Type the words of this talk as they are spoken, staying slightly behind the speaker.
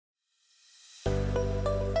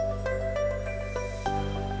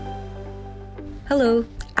Hello,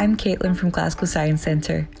 I'm Caitlin from Glasgow Science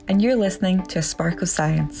Centre, and you're listening to A Spark of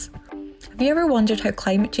Science. Have you ever wondered how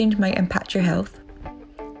climate change might impact your health?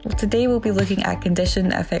 Well, today we'll be looking at a condition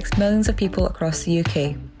that affects millions of people across the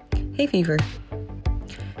UK, hay fever.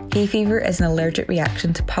 Hay fever is an allergic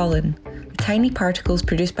reaction to pollen, the tiny particles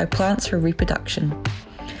produced by plants for reproduction.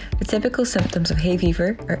 The typical symptoms of hay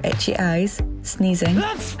fever are itchy eyes, sneezing,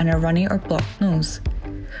 and a runny or blocked nose.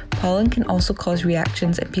 Pollen can also cause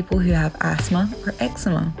reactions in people who have asthma or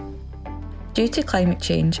eczema. Due to climate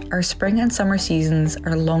change, our spring and summer seasons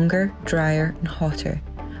are longer, drier, and hotter,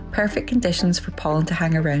 perfect conditions for pollen to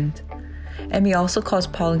hang around. It may also cause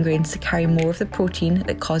pollen grains to carry more of the protein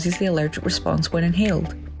that causes the allergic response when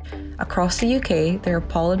inhaled. Across the UK, there are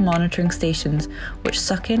pollen monitoring stations which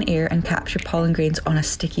suck in air and capture pollen grains on a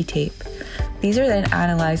sticky tape. These are then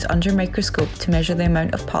analysed under a microscope to measure the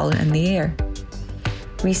amount of pollen in the air.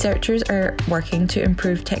 Researchers are working to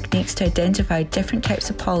improve techniques to identify different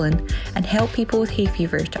types of pollen and help people with hay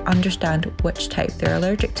fever to understand which type they're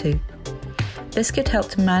allergic to. This could help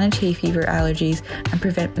to manage hay fever allergies and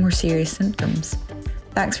prevent more serious symptoms.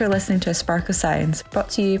 Thanks for listening to A Spark of Science,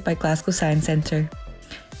 brought to you by Glasgow Science Centre.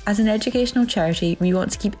 As an educational charity, we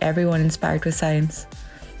want to keep everyone inspired with science.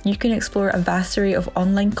 You can explore a vast array of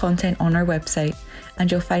online content on our website,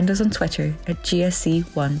 and you'll find us on Twitter at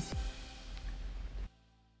GSC1.